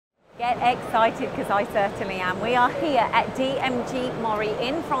Get excited, because I certainly am. We are here at DMG MORI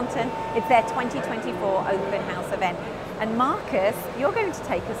in Pfronten. It's their 2024 open house event. And Markus, you're going to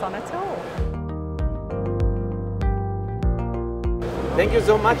take us on a tour. Thank you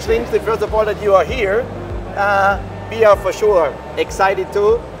so much, Lyndsey, first of all, that you are here. We are for sure excited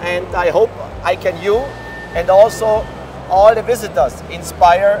too, and I hope I can you and also all the visitors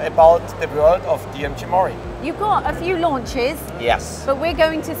inspire about the world of DMG MORI. You've got a few launches. Yes. But we're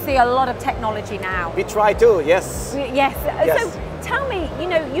going to see a lot of technology now. We try to, yes. Yes. Yes. So tell me, you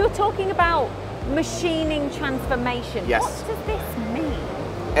know, you're talking about machining transformation. Yes. What does this mean?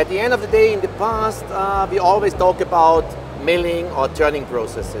 At the end of the day, in the past, we always talk about milling or turning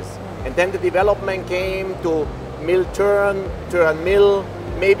processes. And then the development came to mill turn mill,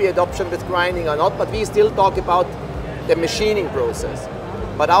 maybe adoption with grinding or not, but we still talk about the machining process.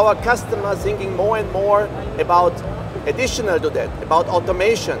 But our customers thinking more and more about additional to that, about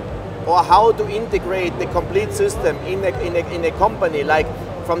automation, or how to integrate the complete system in a company, like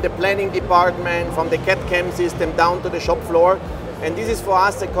from the planning department, from the CAD/CAM system down to the shop floor. And this is for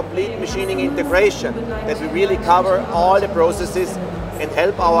us a complete machining integration, that we really cover all the processes and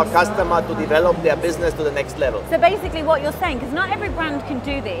help our customer to develop their business to the next level. So basically what you're saying, because not every brand can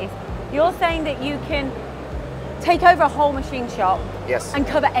do this, you're saying that you can take over a whole machine shop, yes, and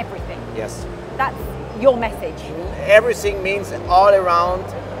cover everything. Yes. That's your message. Everything means all around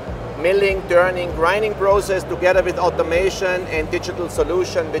milling, turning, grinding process together with automation and digital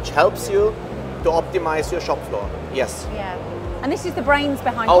solution, which helps you to optimize your shop floor. Yes. Yeah. And this is the brains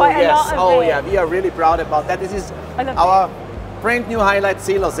behind a lot of it. Yeah, we are really proud about that. This is our brand new highlight,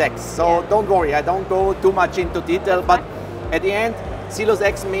 Celos X. So don't worry, I don't go too much into detail, but at the end, Celos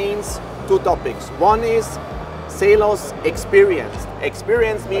X means two topics. One is Celos experience.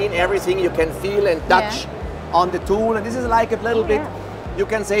 Experience means everything you can feel and touch on the tool, and this is like a little bit, you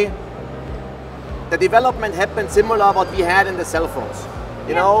can say, the development happened similar what we had in the cell phones.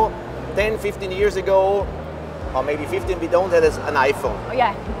 You know, 10, 15 years ago, or maybe 15, we don't have an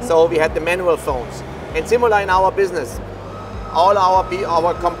iPhone. So we had the manual phones. And similar in our business, all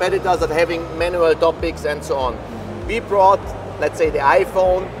our competitors are having manual topics and so on. We brought, let's say, the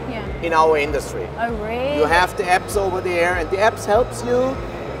iPhone in our industry. Oh, really? You have the apps over there, and the apps helps you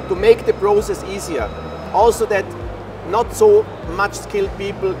to make the process easier. Also that not so much skilled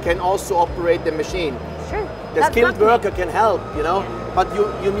people can also operate the machine. Sure. The skilled worker can help, you know, but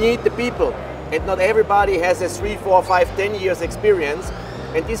you need the people. And not everybody has a 3, 4, 5, 10 years experience,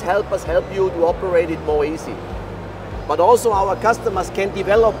 and this helps you to operate it more easy. But also our customers can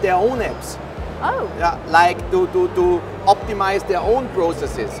develop their own apps. Oh. Yeah, like to optimize their own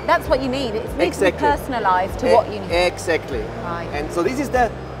processes. That's what you need. It needs to be personalized to what you need. Exactly. Right. And so this is the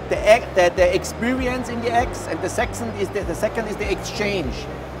experience in the X, and the second is the exchange.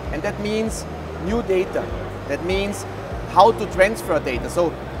 And that means new data. That means how to transfer data.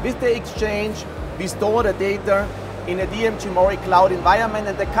 So with the exchange, we store the data in a DMG MORI cloud environment,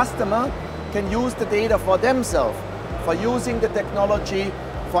 and the customer can use the data for themselves, for using the technology,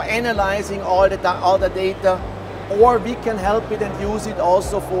 for analyzing all the data, or we can help it and use it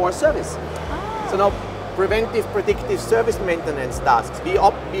also for service. So now, preventive, predictive service maintenance tasks.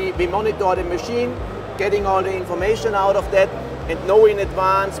 We monitor the machine, getting all the information out of that, and know in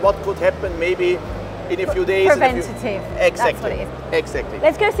advance what could happen maybe in a few days. Preventative. Exactly. That's what it is. Exactly.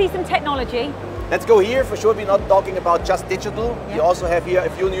 Let's go see some technology. Let's go here. For sure, we're not talking about just digital. We also have here a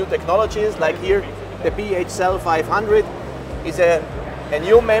few new technologies, like here, the PH Cell 500 is a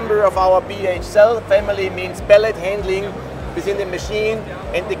new member of our PH Cell family, means pallet handling within the machine,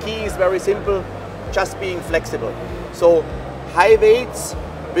 and the key is very simple, just being flexible. So high weights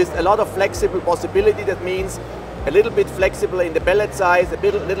with a lot of flexible possibility. That means a little bit flexible in the pallet size, a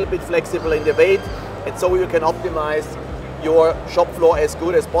little bit flexible in the weight, and so you can optimize your shop floor as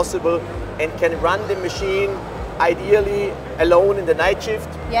good as possible and can run the machine ideally alone in the night shift,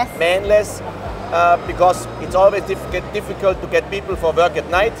 manless, because it's always difficult to get people for work at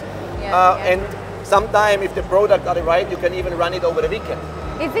night. And sometimes if the product are right, you can even run it over the weekend.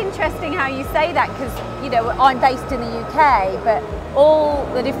 It's interesting how you say that, because you know I'm based in the UK, but all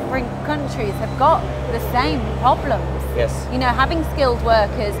the different countries have got the same problems. Yes. You know, having skilled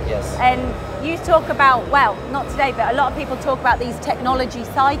workers. Yes. And you talk about, well, not today, but a lot of people talk about these technology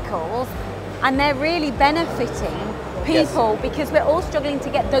cycles, and they're really benefiting people because we're all struggling to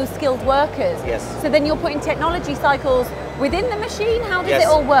get those skilled workers. Yes. So then you're putting technology cycles within the machine. How does it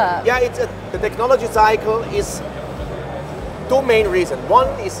all work? Yeah, the technology cycle is two main reasons. One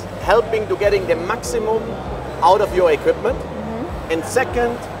is helping to getting the maximum out of your equipment, and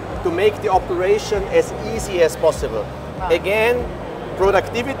second, to make the operation as easy as possible. Again,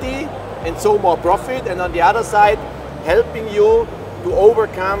 productivity and so more profit, and on the other side, helping you to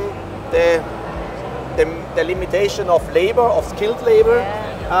overcome the limitation of labor, of skilled labor,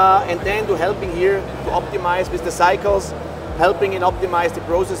 and then to helping here to optimize with the cycles, helping in optimize the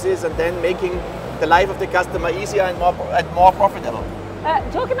processes, and then making the life of the customer easier and more profitable.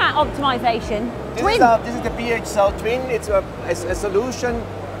 Talking about optimization, this is the PH Cell Twin. It's a solution,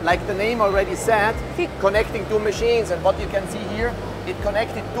 like the name already said, connecting two machines. And what you can see here, it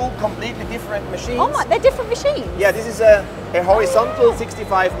connected two completely different machines. Oh my, they're different machines? Yeah, this is a horizontal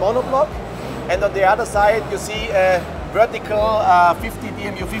 65 monoblock, and on the other side you see a vertical 50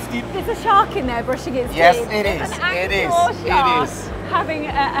 DMU 50. There's a shark in there brushing its teeth. Yes, it is. It is. Having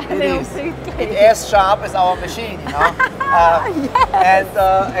a little tooth. It's as sharp as our machine, you know. Yes.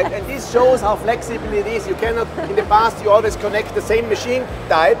 And this shows how flexible it is. You cannot, in the past, you always connect the same machine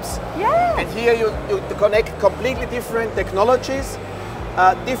types. Yeah. And here you connect completely different technologies,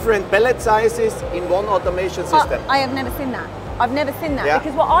 different pellet sizes in one automation system. I have never seen that. I've never seen that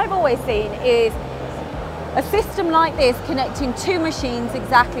because what I've always seen is a system like this connecting two machines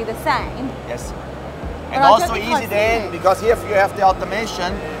exactly the same. Yes. And also easy then, because here if you have the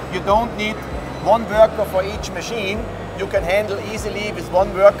automation, you don't need one worker for each machine. You can handle easily with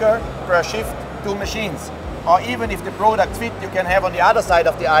one worker per shift, two machines. Or even if the product fit, you can have on the other side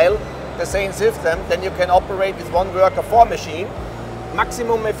of the aisle the same system, then you can operate with one worker for machine,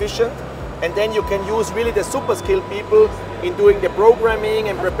 maximum efficient, and then you can use really the super skilled people in doing the programming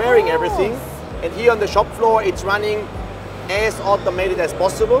and preparing everything. And here on the shop floor, it's running as automated as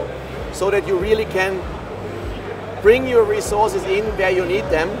possible, so that you really can bring your resources in where you need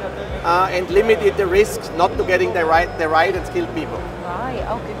them and limit the risks not to getting the right and skilled people. Right,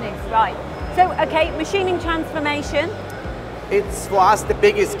 oh goodness, right. So, okay, machining transformation. It's for us the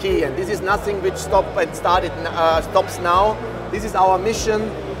biggest key, and this is nothing which stops now. This is our mission,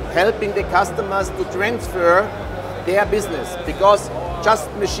 helping the customers to transfer their business, because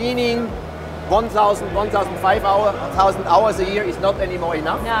just machining 1,500 hours a year is not anymore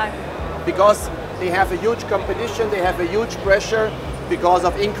enough. No. Because they have a huge competition, they have a huge pressure because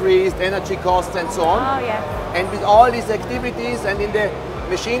of increased energy costs and so on. Oh, yeah. And with all these activities and in the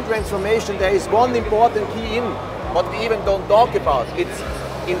machine transformation, there is one important key in what we even don't talk about. It's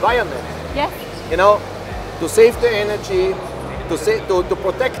environment. Yes. You know, to save the energy, to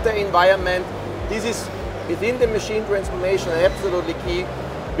protect the environment. This is within the machine transformation absolutely key.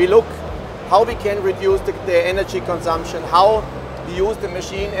 We look how we can reduce the energy consumption, how we use the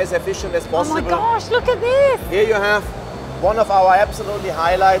machine as efficient as possible. Oh my gosh, look at this! Here you have one of our absolutely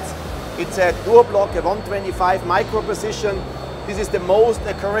highlights. It's a dual block, a 125 micro precision. This is the most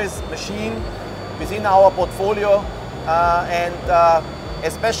accurate machine within our portfolio, and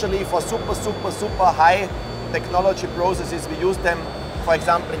especially for super high technology processes. We use them, for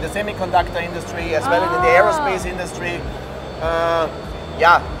example, in the semiconductor industry as well as in the aerospace industry.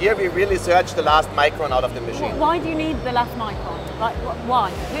 Yeah, here we really search the last micron out of the machine. Why do you need the last micron? Like,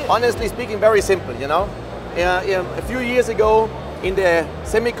 why? Honestly speaking, very simple, you know. A few years ago, in the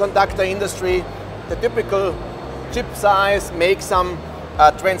semiconductor industry, the typical chip size makes some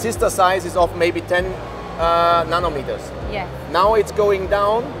transistor sizes of maybe 10 nanometers. Yeah. Now it's going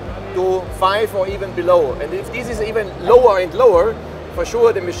down to 5 or even below. And if this is even lower and lower, for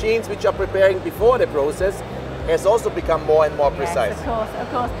sure the machines which are preparing before the process has also become more and more precise. Yes, of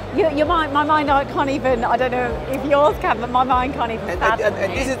course. My mind, I can't even, I don't know if yours can, but my mind can't even fathom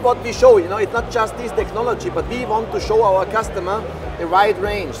and this is what we show, you know, it's not just this technology, but we want to show our customer the right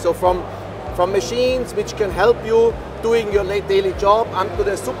range. So from machines which can help you doing your daily job, to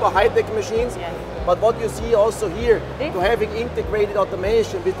the super high-tech machines. Yes. But what you see also here, to having integrated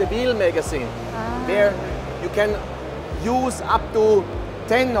automation with the wheel magazine, where you can use up to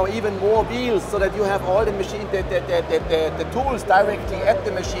 10 or even more wheels, so that you have all the machine, the tools directly at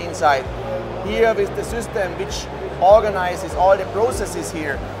the machine side. Here with the system which organizes all the processes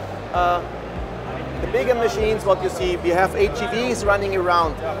here. The bigger machines, what you see, we have HEVs running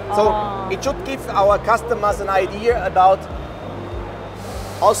around. So it should give our customers an idea about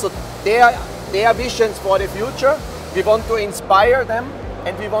also their visions for the future. We want to inspire them,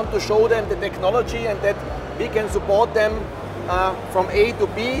 and we want to show them the technology, and that we can support them from A to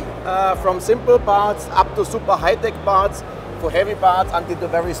B, from simple parts up to super high-tech parts, for heavy parts until the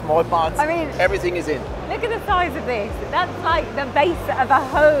very small parts. I mean, everything is in. Look at the size of this. That's like the base of a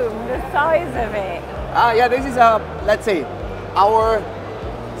home, the size of it. Yeah, this is let's say, our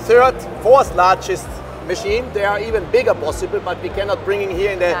fourth largest machine. They are even bigger possible, but we cannot bring in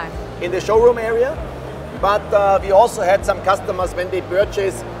here in the showroom area. But we also had some customers when they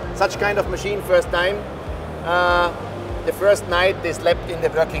purchase such kind of machine first time. the first night they slept in the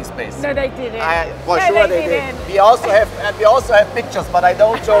working space. No, they didn't. For sure they did. We also have pictures, but I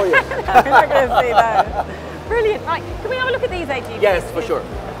don't show you. I'm not going to see those. Brilliant. Right, can we have a look at these AGVs? Yes, for sure.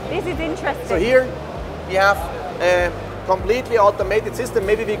 This is interesting. So here we have a completely automated system.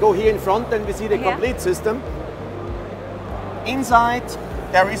 Maybe we go here in front and we see the complete system. Inside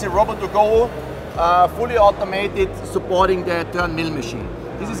there is a robot-to-go, fully automated, supporting the turn mill machine.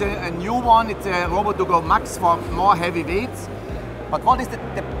 This is a new one. It's a robot-to-go max for more heavy weights. But what is the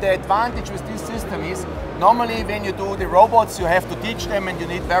advantage with this system is, normally when you do the robots, you have to teach them and you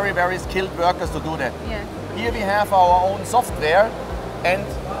need very, very skilled workers to do that. Yeah. Here we have our own software, and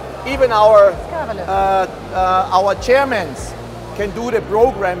even our chairmen can do the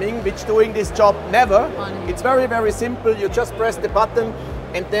programming, which doing this job never. It's very, very simple. You just press the button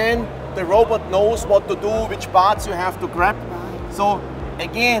and then the robot knows what to do, which parts you have to grab. So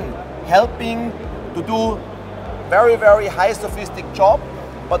again, helping to do very, very high sophisticated job,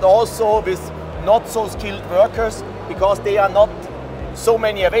 but also with not so skilled workers, because they are not so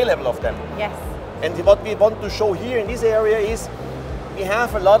many available of them. Yes. And what we want to show here in this area is we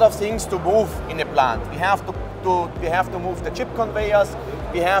have a lot of things to move in a plant. We have to move the chip conveyors,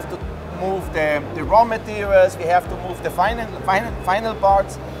 we have to move the raw materials, we have to move the final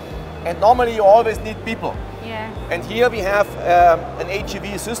parts, and normally you always need people. Yeah. And here we have an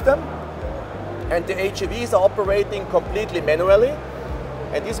HEV system, and the HEVs are operating completely manually.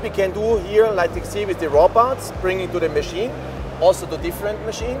 And this we can do here, like you see with the raw parts, bringing to the machine, also to different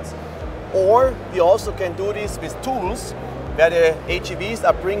machines. Or we also can do this with tools, where the HEVs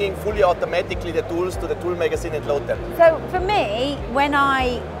are bringing fully automatically the tools to the tool magazine and load them. So for me, when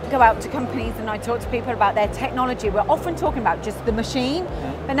I go out to companies and I talk to people about their technology, we're often talking about just the machine.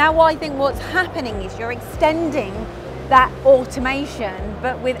 But now I think what's happening is you're extending that automation,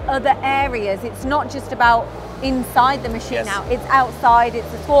 but with other areas. It's not just about inside the machine now, it's outside,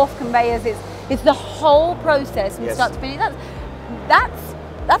 it's the swarf conveyors, it's the whole process from start to finish.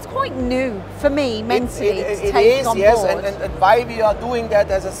 That's quite new for me mentally to take on board. And why we are doing that,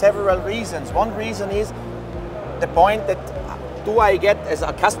 there's several reasons. One reason is the point that do I get, as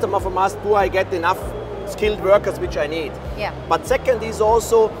a customer from us, do I get enough skilled workers which I need? Yeah. But second is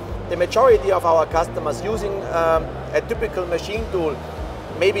also the majority of our customers using a typical machine tool,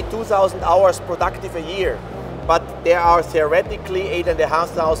 maybe 2,000 hours productive a year, but there are theoretically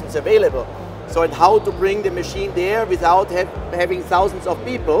 8,500 available. So, and how to bring the machine there without having thousands of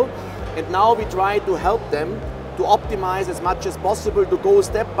people. And now we try to help them to optimize as much as possible, to go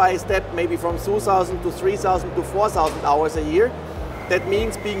step by step, maybe from 2,000 to 3,000 to 4,000 hours a year. That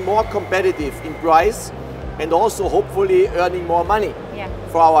means being more competitive in price and also hopefully earning more money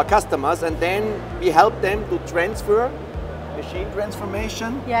for our customers. And then we help them to transfer, machine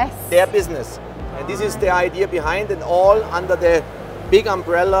transformation, their business. And this is the idea behind it, all under the big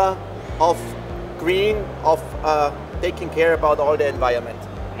umbrella of green, of taking care about all the environment.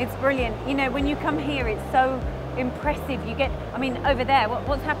 It's brilliant. You know, when you come here, it's so impressive. You get, I mean, over there,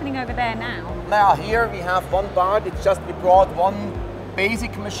 what's happening over there now? Now here we have one part. It's just we brought one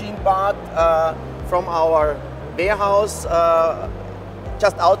basic machine part from our warehouse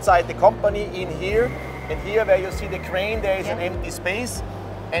just outside the company in here. And here where you see the crane, there is an empty space.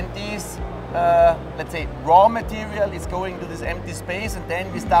 And these, let's say, raw material is going to this empty space, and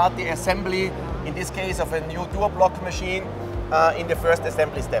then we start the assembly, in this case of a new door block machine, in the first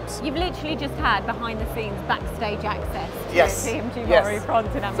assembly steps. You've literally just had behind the scenes backstage access to DMG MORI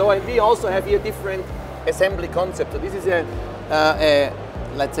Pfronten. So and we also have here different assembly concepts. So this is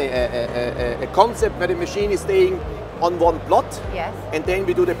let's say a concept where the machine is staying on one plot, and then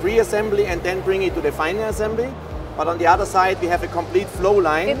we do the pre-assembly and then bring it to the final assembly. But on the other side, we have a complete flow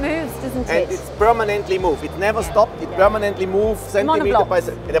line. It moves, doesn't it? And it's permanently moved. It never stopped. It permanently moves centimeter by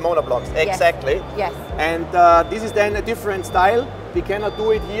the monoblocks. Exactly. Yes. And this is then a different style. We cannot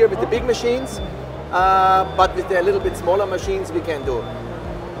do it here with the big machines, but with the little bit smaller machines we can do.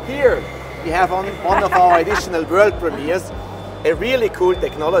 Here we have on one of our additional world premieres a really cool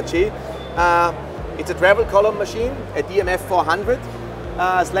technology. It's a travel column machine, a DMF 400.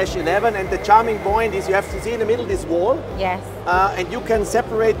 /11, and the charming point is you have to see in the middle this wall. Yes. And you can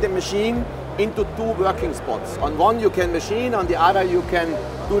separate the machine into two working spots. On one you can machine, on the other you can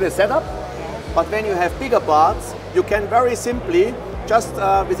do the setup. But when you have bigger parts, you can very simply just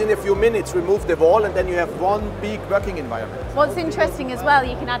within a few minutes remove the wall, and then you have one big working environment. What's interesting as well,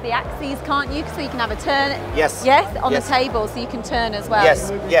 you can add the axes, can't you? So you can have a turn. Yes. Yes, on the table, so you can turn as well.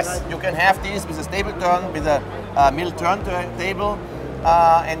 Yes. Yes. You can have this with a stable turn, with a mill turn table.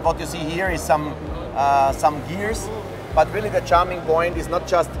 And what you see here is some gears, but really the charming point is not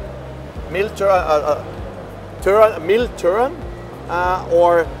just mill turn, mill turn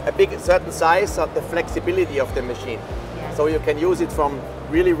or a big certain size of the flexibility of the machine. Yes. So you can use it from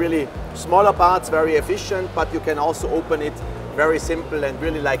really, really smaller parts, very efficient, but you can also open it very simple and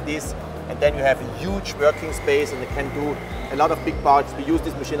really like this. And then you have a huge working space and you can do a lot of big parts. We use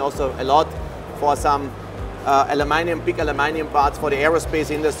this machine also a lot for some big aluminium parts for the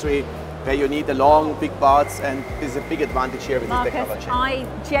aerospace industry, where you need the long, big parts, and this is a big advantage here with Markus, this technology.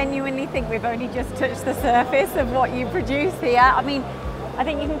 I genuinely think we've only just touched the surface of what you produce here. I mean, I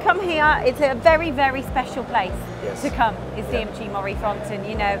think you can come here, it's a very, very special place to come, is DMG MORI Pfronten.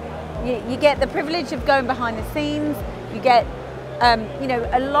 You know, you get the privilege of going behind the scenes, you get you know,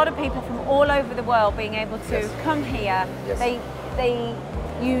 a lot of people from all over the world being able to come here.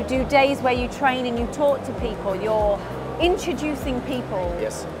 You do days where you train and you talk to people, you're introducing people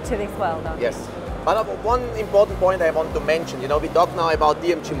to this world, aren't you? Yes. But one important point I want to mention, you know, we talk now about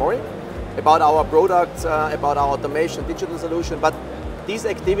DMG MORI, about our products, about our automation, digital solution, but this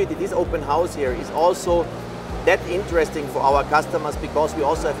activity, this open house here is also that interesting for our customers because we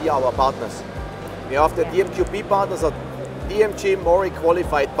also have here our partners. We have the DMQP partners, or DMG MORI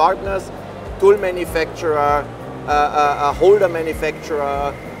qualified partners, tool manufacturer, a holder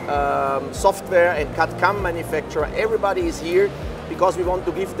manufacturer, software and CAD/CAM manufacturer. Everybody is here because we want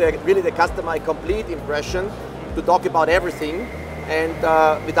to give really the customer a complete impression to talk about everything. And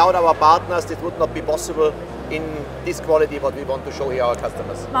without our partners, it would not be possible in this quality what we want to show here our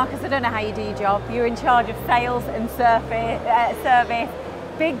customers. Markus, I don't know how you do your job. You're in charge of sales and service.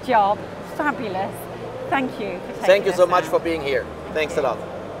 Big job, fabulous. Thank you for taking Thank you so us much now. for being here. Thanks a lot.